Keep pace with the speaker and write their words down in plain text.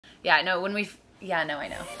Yeah, no, when we, yeah, no, I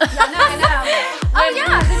know. Yeah, no, I know. Oh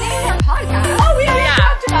yeah, the name of our podcast. Oh, we already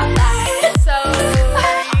talked about that. So,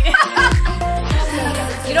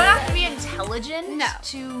 you don't have to be intelligent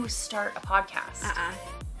to start a podcast.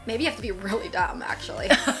 Maybe you have to be really dumb, actually.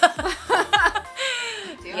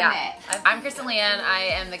 I'm Kristen Leanne.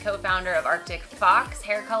 I am the co-founder of Arctic Fox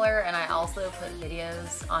Hair Color, and I also put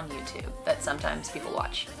videos on YouTube that sometimes people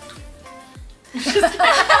watch.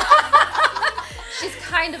 She's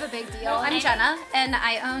kind of a big deal. I'm Jenna, and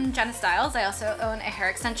I own Jenna Styles. I also own a hair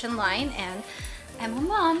extension line, and I'm a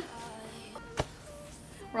mom.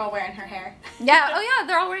 We're all wearing her hair. Yeah, oh yeah,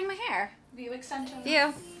 they're all wearing my hair. View extension.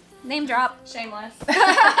 View. Name drop. Shameless.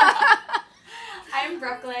 I'm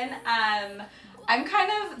Brooklyn. I'm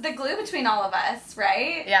kind of the glue between all of us,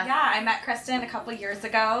 right? Yeah. Yeah, I met Kristen a couple years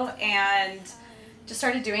ago and just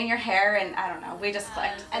started doing your hair, and I don't know, we just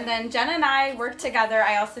clicked. And then Jenna and I work together.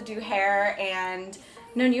 I also do hair, and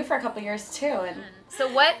known you for a couple years too. And So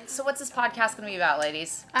what's this podcast going to be about,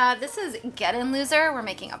 ladies? This is Get In Loser. We're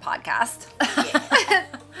making a podcast.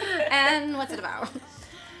 And what's it about?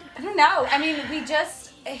 I don't know. I mean,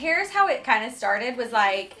 here's how it kind of started, was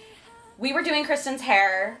like, we were doing Kristen's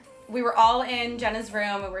hair. We were all in Jenna's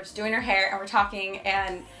room, and we were just doing her hair, and we're talking,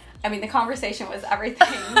 and I mean, the conversation was everything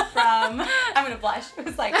from, I'm gonna blush, it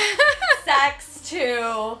was like sex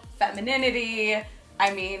to femininity,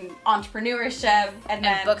 I mean, entrepreneurship, and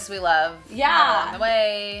then books we love. Yeah. Along the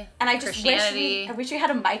way. And I just wish we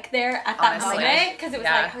had a mic there at that Honestly. moment, because it was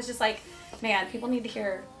like, I was just like, man, people need to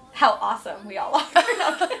hear how awesome we all are.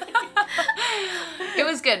 It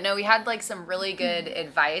was good. No, we had like some really good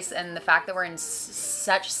advice, and the fact that we're in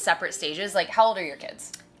such separate stages. Like, how old are your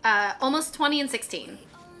kids? Almost 20 and 16.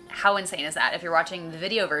 How insane is that? If you're watching the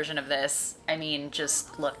video version of this, I mean,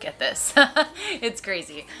 just look at this. It's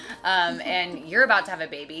crazy. And you're about to have a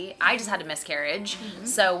baby. I just had a miscarriage.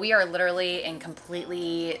 So we are literally in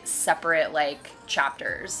completely separate, like,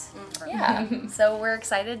 chapters. Yeah. So we're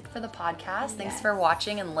excited for the podcast. Thanks for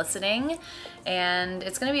watching and listening. And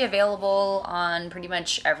it's going to be available on pretty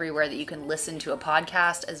much everywhere that you can listen to a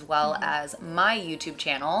podcast, as well as my YouTube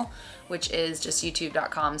channel, which is just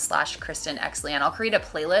youtube.com/KristenXLeanne. I'll create a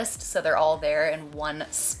playlist so they're all there in one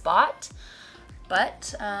spot.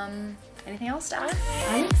 But anything else to add?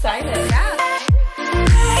 I'm excited. Yeah.